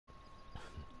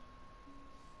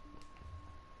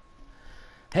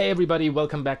Hey everybody,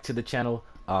 welcome back to the channel.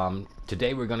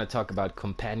 Today we're gonna talk about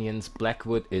companions.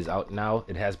 Blackwood is out now.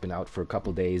 It has been out for a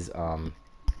couple days. I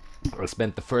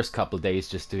spent the first couple days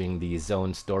just doing the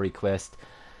zone story quest,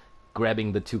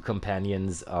 grabbing the two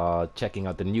companions, checking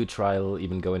out the new trial,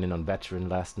 even going in on veteran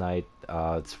last night.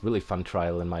 It's a really fun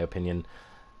trial in my opinion.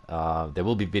 There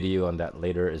will be video on that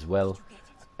later as well.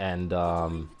 And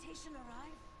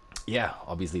yeah,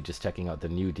 obviously just checking out the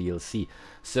new DLC.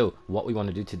 So what we want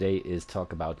to do today is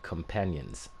talk about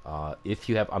companions. If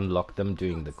you have unlocked them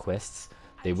doing the quests,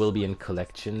 they will be in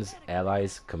collections,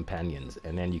 allies, companions,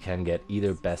 and then you can get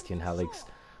either Bastion Helix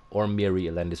or Miri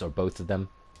Elendis or both of them.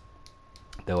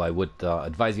 Though I would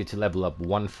advise you to level up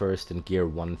one first and gear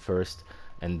one first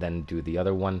and then do the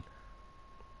other one.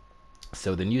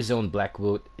 So the new zone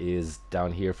Blackwood is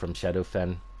down here from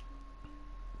Shadowfen.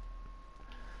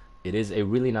 It is a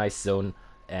really nice zone,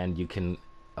 and you can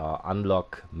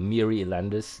unlock Miri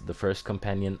Elandis, the first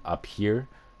companion, up here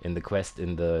in the quest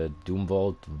in the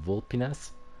Doomvault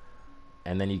Vulpinas.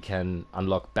 And then you can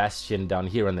unlock Bastion down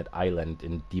here on that island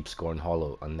in Deepscorn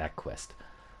Hollow on that quest.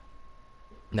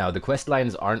 Now, the quest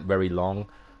lines aren't very long.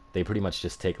 They pretty much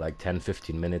just take like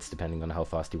 10-15 minutes, depending on how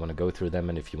fast you want to go through them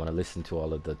and if you want to listen to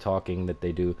all of the talking that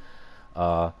they do.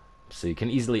 So you can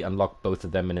easily unlock both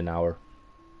of them in an hour.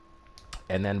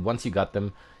 And then once you got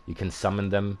them, you can summon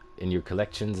them in your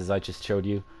collections, as I just showed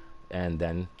you, and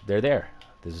then they're there.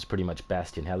 This is pretty much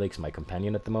Bastion Helix, my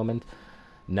companion at the moment.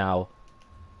 Now,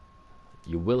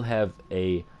 you will have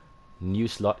a new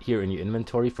slot here in your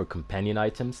inventory for companion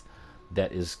items.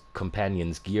 That is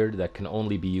companions gear that can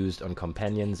only be used on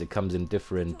companions. It comes in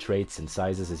different traits and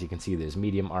sizes. As you can see, there's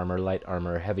medium armor, light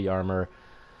armor, heavy armor.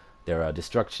 There are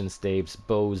destruction staves,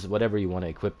 bows, whatever you want to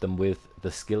equip them with.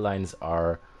 The skill lines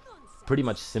are pretty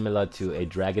much similar to a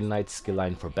Dragon Knight skill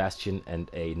line for Bastion and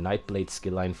a Nightblade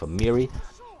skill line for Miri.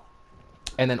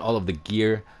 And then all of the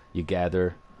gear you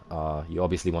gather, you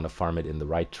obviously want to farm it in the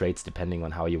right traits depending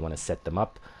on how you want to set them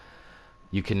up.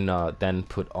 You can then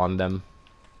put on them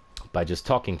by just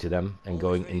talking to them and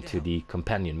going into the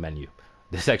companion menu.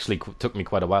 This actually took me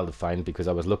quite a while to find because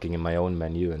I was looking in my own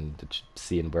menu and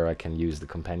seeing where I can use the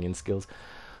companion skills.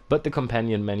 But the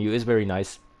companion menu is very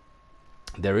nice.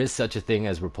 There is such a thing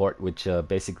as report, which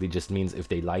basically just means if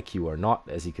they like you or not.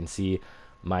 As you can see,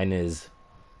 mine is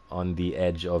on the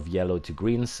edge of yellow to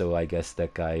green, so I guess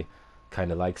that guy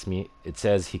kind of likes me. It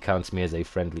says he counts me as a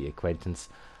friendly acquaintance.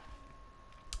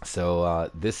 So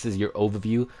this is your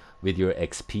overview with your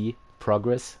XP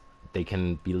progress. They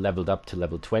can be leveled up to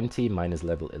level 20. Mine is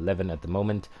level 11 at the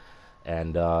moment,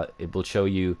 and it will show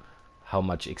you how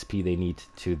much XP they need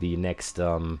to the next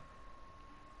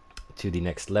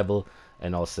level,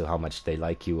 and also how much they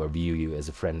like you or view you as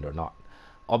a friend or not.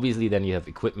 Obviously, then you have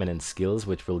equipment and skills,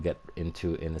 which we'll get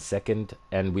into in a second,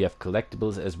 and we have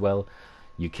collectibles as well.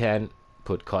 You can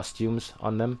put costumes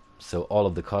on them, so all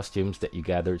of the costumes that you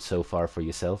gathered so far for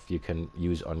yourself you can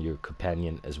use on your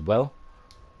companion as well.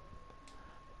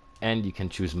 And you can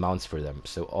choose mounts for them,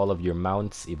 so all of your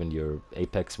mounts, even your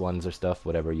apex ones or stuff,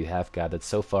 whatever you have gathered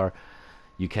so far,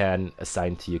 you can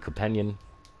assign to your companion.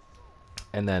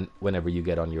 And then whenever you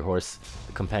get on your horse,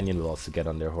 the companion will also get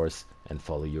on their horse and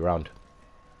follow you around.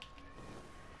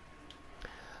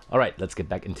 Alright, let's get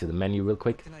back into the menu real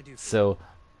quick. So,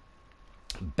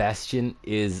 Bastion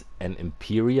is an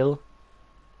Imperial,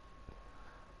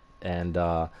 and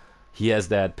he has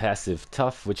that passive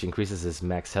Tough, which increases his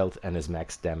max health and his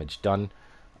max damage done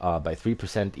by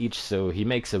 3% each, so he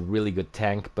makes a really good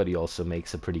tank, but he also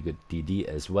makes a pretty good DD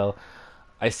as well.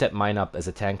 I set mine up as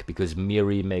a tank because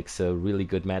Miri makes a really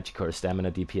good magic or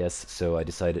stamina DPS, so I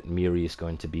decided Miri is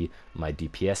going to be my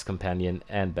DPS companion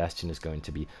and Bastion is going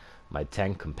to be my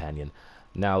tank companion.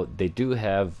 Now, they do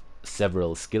have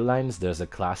several skill lines. There's a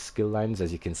class skill lines.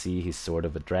 As you can see, he's sort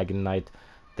of a Dragon Knight.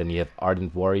 Then you have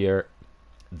Ardent Warrior.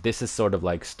 This is sort of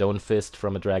like Stone Fist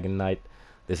from a Dragon Knight.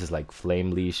 This is like Flame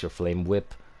Leash or Flame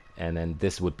Whip. And then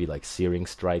this would be like Searing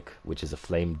Strike, which is a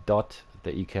Flame Dot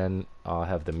that you can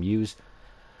have them use.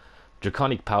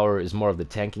 Draconic Power is more of the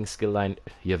tanking skill line.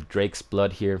 You have Drake's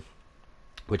Blood here,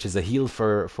 which is a heal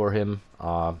for him.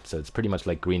 So it's pretty much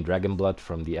like Green Dragon Blood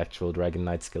from the actual Dragon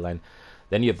Knight skill line.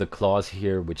 Then you have the Claws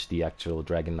here, which the actual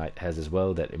Dragon Knight has as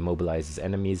well, that immobilizes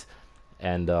enemies.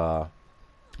 And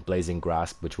Blazing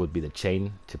Grasp, which would be the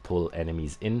chain to pull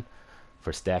enemies in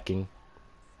for stacking.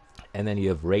 And then you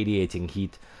have Radiating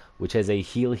Heat, which has a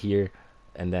heal here.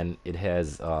 And then it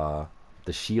has the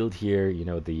shield here, you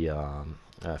know, the...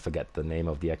 I forget the name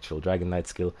of the actual Dragon Knight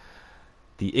skill.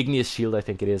 The Igneous Shield, I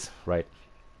think it is, right?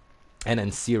 And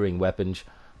then Searing weapons,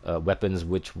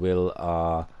 which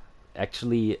will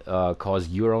actually cause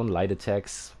your own light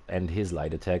attacks and his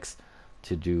light attacks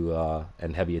to do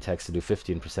and heavy attacks to do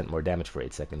 15% more damage for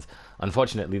 8 seconds.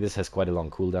 Unfortunately, this has quite a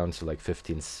long cooldown, so like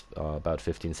about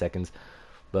 15 seconds.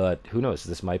 But who knows?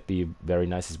 This might be very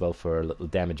nice as well for a little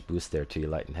damage boost there to your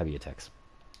light and heavy attacks.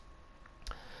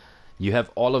 You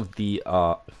have all of the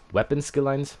weapon skill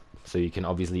lines, so you can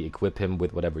obviously equip him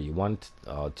with whatever you want.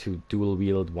 Dual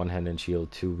wield, one-handed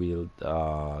shield,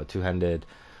 two-handed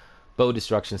bow,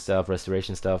 destruction stuff,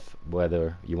 restoration stuff,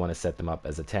 whether you want to set them up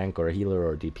as a tank or a healer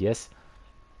or a DPS.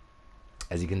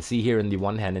 As you can see here in the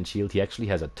one-handed shield, he actually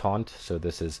has a taunt, so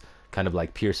this is kind of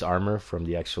like pierce armor from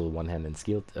the actual one-handed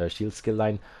shield skill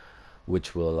line,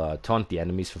 which will taunt the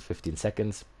enemies for 15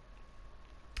 seconds.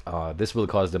 This will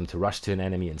cause them to rush to an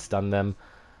enemy and stun them.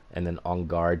 And then on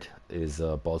guard is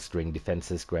bolstering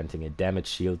defenses, granting a damage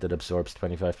shield that absorbs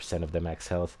 25% of their max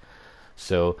health.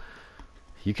 So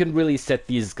you can really set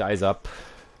these guys up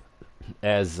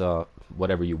as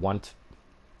whatever you want.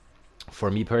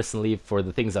 For me personally, for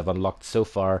the things I've unlocked so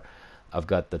far, I've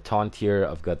got the taunt here,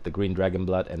 I've got the green dragon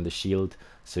blood and the shield,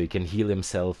 so he can heal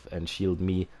himself and shield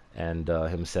me and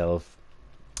himself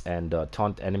and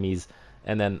taunt enemies.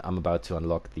 And then I'm about to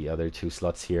unlock the other 2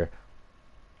 slots here,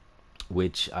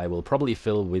 which I will probably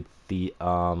fill with the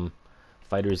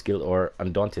Fighters Guild or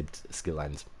Undaunted skill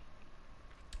lines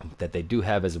that they do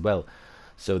have as well.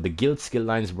 So the guild skill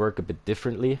lines work a bit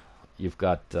differently. You've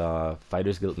got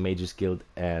Fighters Guild, Mages Guild,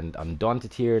 and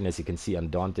Undaunted here. And as you can see,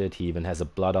 Undaunted, he even has a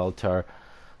Blood Altar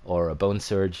or a Bone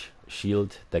Surge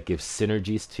shield that gives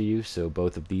synergies to you. So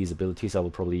both of these abilities I will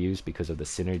probably use because of the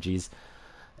synergies.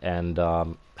 And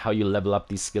how you level up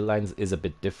these skill lines is a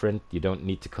bit different. You don't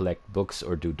need to collect books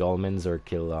or do dolmens or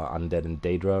kill undead and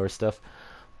Daedra or stuff.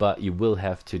 But you will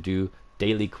have to do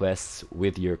daily quests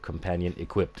with your companion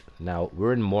equipped. Now,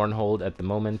 we're in Mournhold at the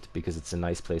moment because it's a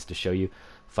nice place to show you.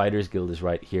 Fighters Guild is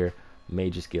right here,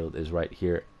 Mages Guild is right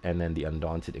here, and then the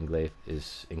Undaunted Enclave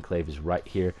is right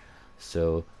here.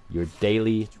 So your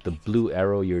daily, the blue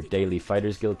arrow, your daily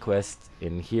Fighters Guild quest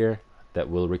in here, that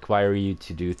will require you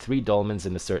to do 3 dolmens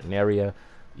in a certain area,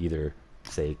 either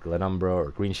say Glenumbra or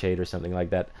Greenshade or something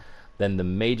like that. Then the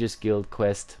Mages Guild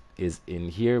quest is in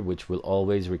here, which will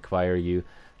always require you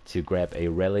to grab a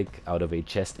relic out of a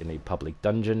chest in a public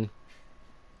dungeon.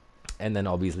 And then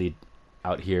obviously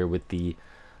out here with the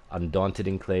Undaunted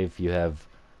Enclave, you have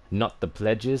not the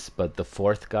pledges, but the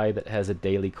 4th guy that has a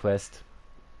daily quest.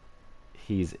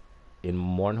 He's in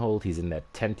Mournhold, he's in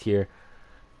that tent here.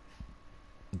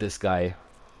 This guy,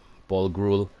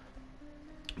 Bolgrul,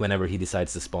 whenever he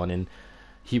decides to spawn in,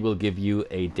 he will give you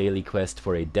a daily quest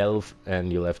for a delve,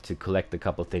 and you'll have to collect a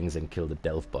couple things and kill the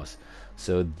delve boss.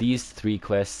 So these 3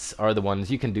 quests are the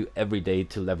ones you can do every day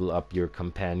to level up your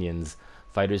companions'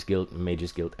 Fighters Guild,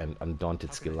 Mages Guild, and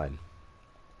Undaunted skill line.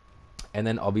 And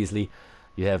then obviously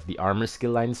you have the armor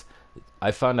skill lines.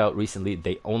 I found out recently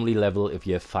they only level if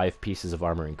you have 5 pieces of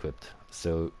armor equipped.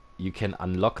 So you can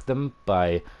unlock them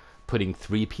by putting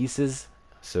 3 pieces.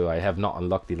 So I have not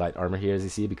unlocked the light armor here, as you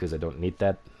see, because I don't need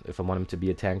that if I want him to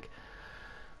be a tank.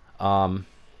 You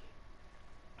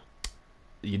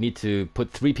need to put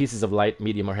 3 pieces of light,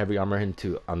 medium, or heavy armor in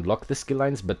to unlock the skill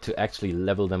lines, but to actually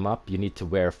level them up, you need to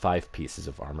wear 5 pieces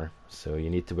of armor. So you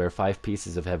need to wear 5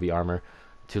 pieces of heavy armor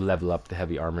to level up the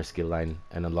heavy armor skill line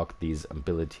and unlock these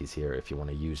abilities here if you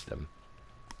want to use them.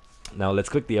 Now let's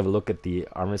quickly have a look at the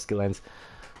armor skill lines,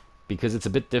 because it's a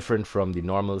bit different from the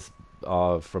normal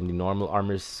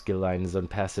armor skill lines and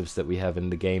passives that we have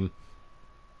in the game.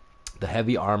 The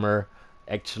heavy armor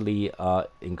actually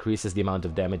increases the amount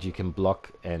of damage you can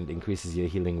block and increases your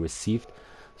healing received.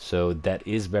 So that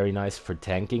is very nice for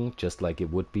tanking, just like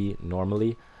it would be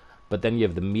normally. But then you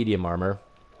have the medium armor,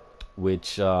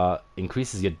 which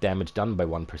increases your damage done by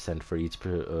 1% for each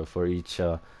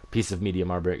piece of medium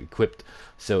armor equipped.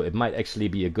 So it might actually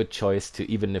be a good choice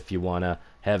to, even if you want to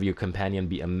have your companion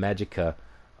be a magicka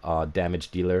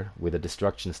damage dealer with a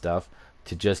destruction staff,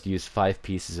 to just use 5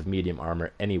 pieces of medium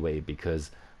armor anyway, because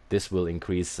this will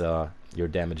increase your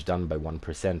damage done by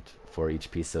 1% for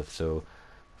each piece of, so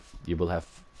you will have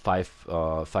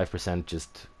 5%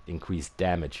 just increased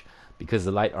damage. Because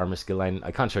the light armor skill line, I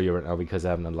can't show you right now because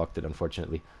I haven't unlocked it,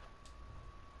 unfortunately.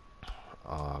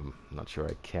 Not sure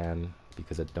I can,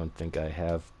 because I don't think I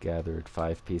have gathered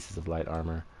 5 pieces of light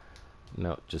armor.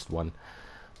 No, just 1.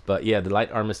 But yeah, the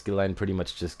light armor skill line pretty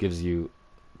much just gives you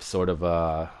sort of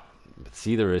a, it's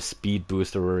either a speed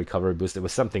boost or a recovery boost. It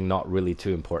was something not really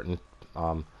too important.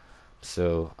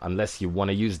 So unless you want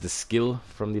to use the skill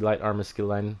from the light armor skill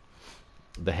line,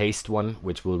 the haste one,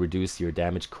 which will reduce your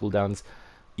damage cooldowns,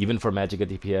 even for Magicka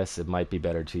DPS, it might be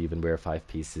better to even wear 5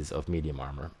 pieces of medium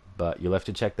armor. but you'll have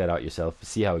to check that out yourself,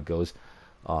 see how it goes,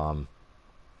 or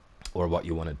what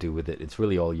you want to do with it. It's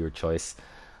really all your choice.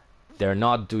 They're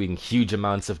not doing huge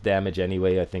amounts of damage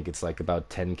anyway. I think it's like about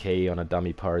 10k on a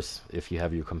dummy parse if you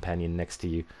have your companion next to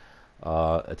you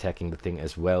attacking the thing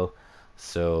as well.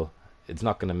 So it's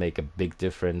not going to make a big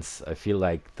difference. I feel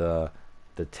like the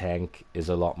tank is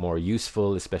a lot more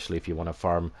useful, especially if you want to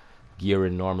farm gear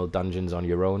in normal dungeons on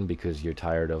your own because you're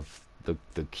tired of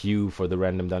the queue for the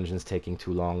random dungeons taking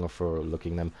too long or for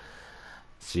looking them.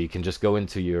 So you can just go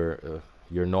into your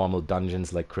normal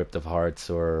dungeons like Crypt of Hearts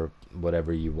or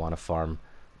whatever you want to farm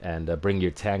and bring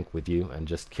your tank with you and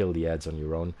just kill the ads on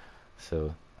your own.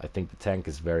 So I think the tank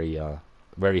is very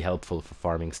helpful for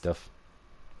farming stuff.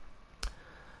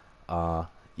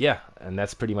 Yeah, and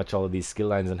that's pretty much all of these skill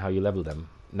lines and how you level them.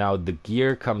 Now the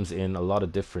gear comes in a lot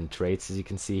of different traits, as you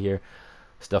can see here.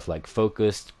 Stuff like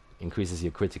focused increases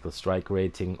your critical strike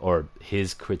rating, or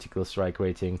his critical strike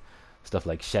rating. Stuff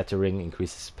like shattering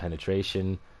increases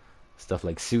penetration. Stuff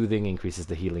like soothing increases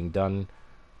the healing done.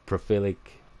 Prolific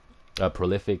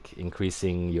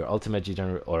increasing your ultimate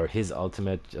or his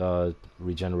ultimate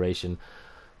regeneration.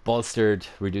 Bolstered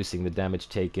reducing the damage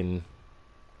taken.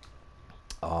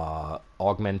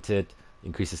 Augmented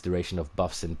increases duration of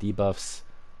buffs and debuffs.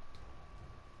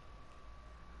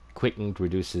 Quickened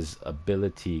reduces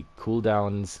ability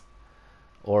cooldowns,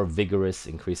 or vigorous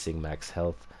increasing max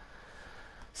health.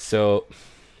 So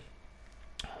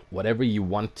whatever you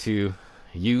want to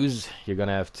use, you're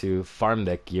gonna have to farm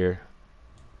that gear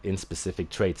in specific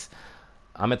traits.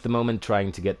 I'm at the moment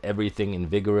trying to get everything in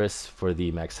vigorous for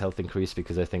the max health increase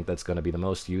because I think that's going to be the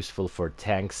most useful for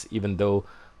tanks. Even though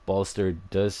bolster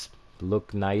does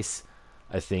look nice,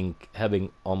 I think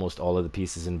having almost all of the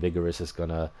pieces in vigorous is going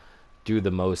to do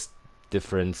the most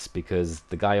difference because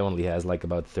the guy only has like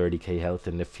about 30k health,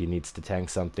 and if he needs to tank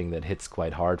something that hits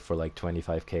quite hard for like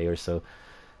 25k or so,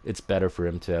 it's better for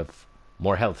him to have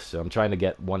more health. So I'm trying to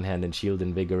get one hand and shield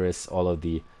in vigorous, all of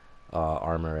the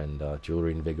armor and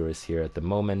jewelry in vigorous here at the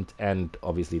moment, and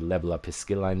obviously level up his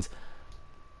skill lines.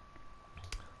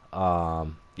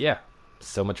 Yeah,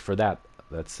 so much for that.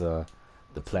 That's the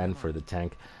plan for the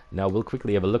tank. Now we'll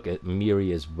quickly have a look at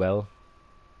Miri as well.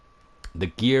 The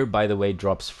gear, by the way,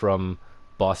 drops from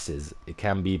bosses. It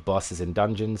can be bosses in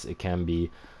dungeons, it can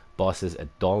be bosses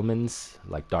at dolmens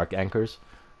like Dark Anchors,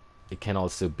 it can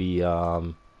also be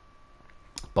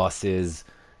bosses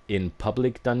in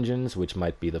public dungeons, which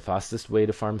might be the fastest way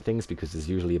to farm things because there's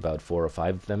usually about 4 or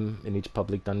 5 of them in each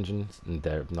public dungeon and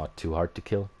they're not too hard to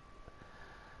kill.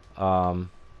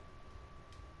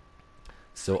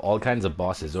 So all kinds of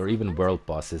bosses, or even world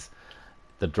bosses.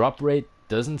 The drop rate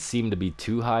doesn't seem to be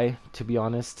too high, to be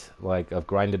honest. Like, I've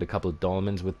grinded a couple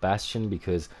dolmens with Bastion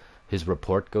because his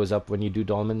report goes up when you do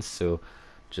dolmens, so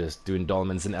just doing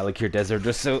dolmens in Alakir Desert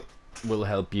just so will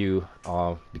help you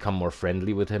become more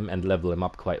friendly with him and level him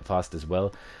up quite fast as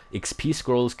well. XP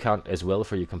scrolls count as well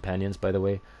for your companions, by the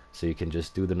way, so you can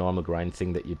just do the normal grind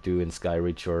thing that you do in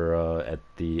Skyreach or at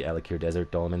the Alakir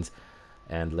Desert dolmens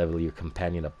and level your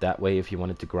companion up that way if you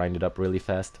wanted to grind it up really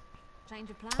fast.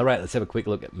 Alright, let's have a quick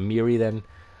look at Miri then.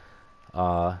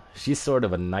 She's sort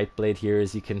of a Nightblade here,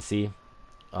 as you can see,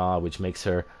 which makes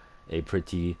her a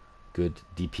pretty good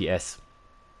DPS.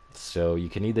 So you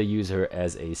can either use her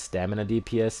as a stamina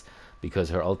DPS, because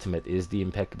her ultimate is the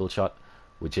Impeccable Shot,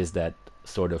 which is that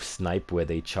sort of snipe where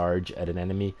they charge at an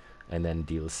enemy and then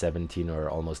deal 17 or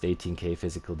almost 18k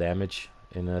physical damage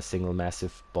in a single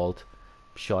massive bolt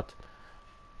shot.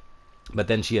 But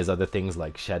then she has other things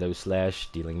like Shadow Slash,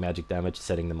 dealing magic damage,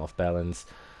 setting them off balance,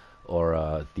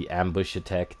 or the Ambush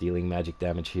Attack, dealing magic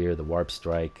damage here, the Warp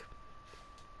Strike,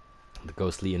 the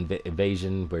Ghostly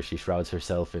Evasion, where she shrouds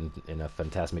herself in a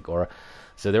phantasmic aura.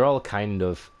 So they're all kind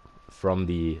of from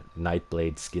the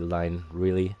Nightblade skill line,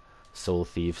 really. Soul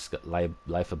Thief's got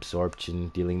life absorption,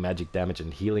 dealing magic damage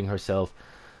and healing herself.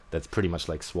 That's pretty much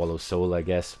like Swallow Soul, I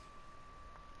guess.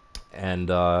 And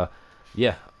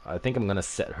yeah, I think I'm gonna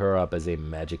set her up as a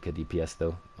Magicka DPS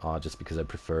though, just because I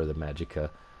prefer the Magicka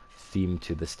theme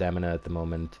to the stamina at the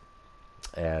moment.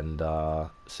 And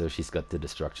so she's got the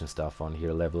destruction stuff on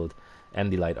here leveled,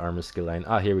 and the light armor skill line.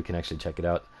 Here we can actually check it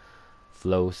out.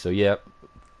 Flow. So yeah,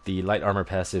 the light armor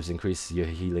passives increase your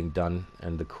healing done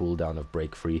and the cooldown of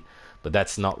break free, but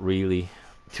that's not really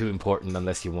too important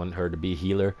unless you want her to be a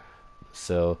healer.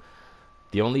 So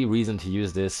the only reason to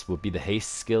use this would be the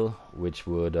haste skill, which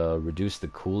would reduce the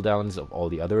cooldowns of all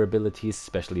the other abilities,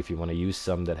 especially if you want to use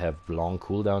some that have long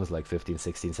cooldowns like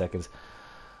 15-16 seconds.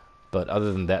 But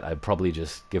other than that, I'd probably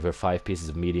just give her 5 pieces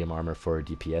of medium armor for her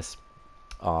DPS,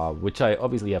 which I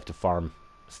obviously have to farm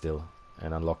still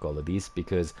and unlock all of these,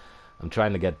 because I'm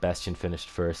trying to get Bastion finished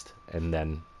first, and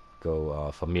then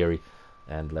go for Miri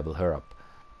and level her up.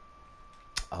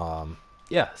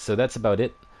 Yeah, so that's about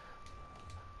it.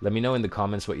 Let me know in the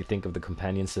comments what you think of the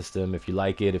companion system, if you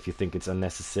like it, if you think it's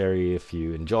unnecessary, if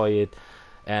you enjoy it,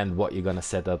 and what you're gonna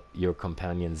set up your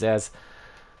companions as.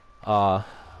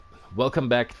 Welcome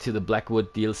back to the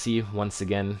Blackwood DLC once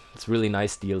again. It's really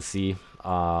nice DLC.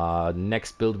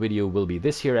 Next build video will be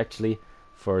this here actually,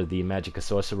 for the Magicka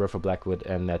Sorcerer for Blackwood,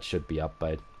 and that should be up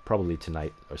by probably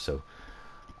tonight or so.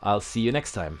 I'll see you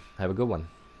next time. Have a good one.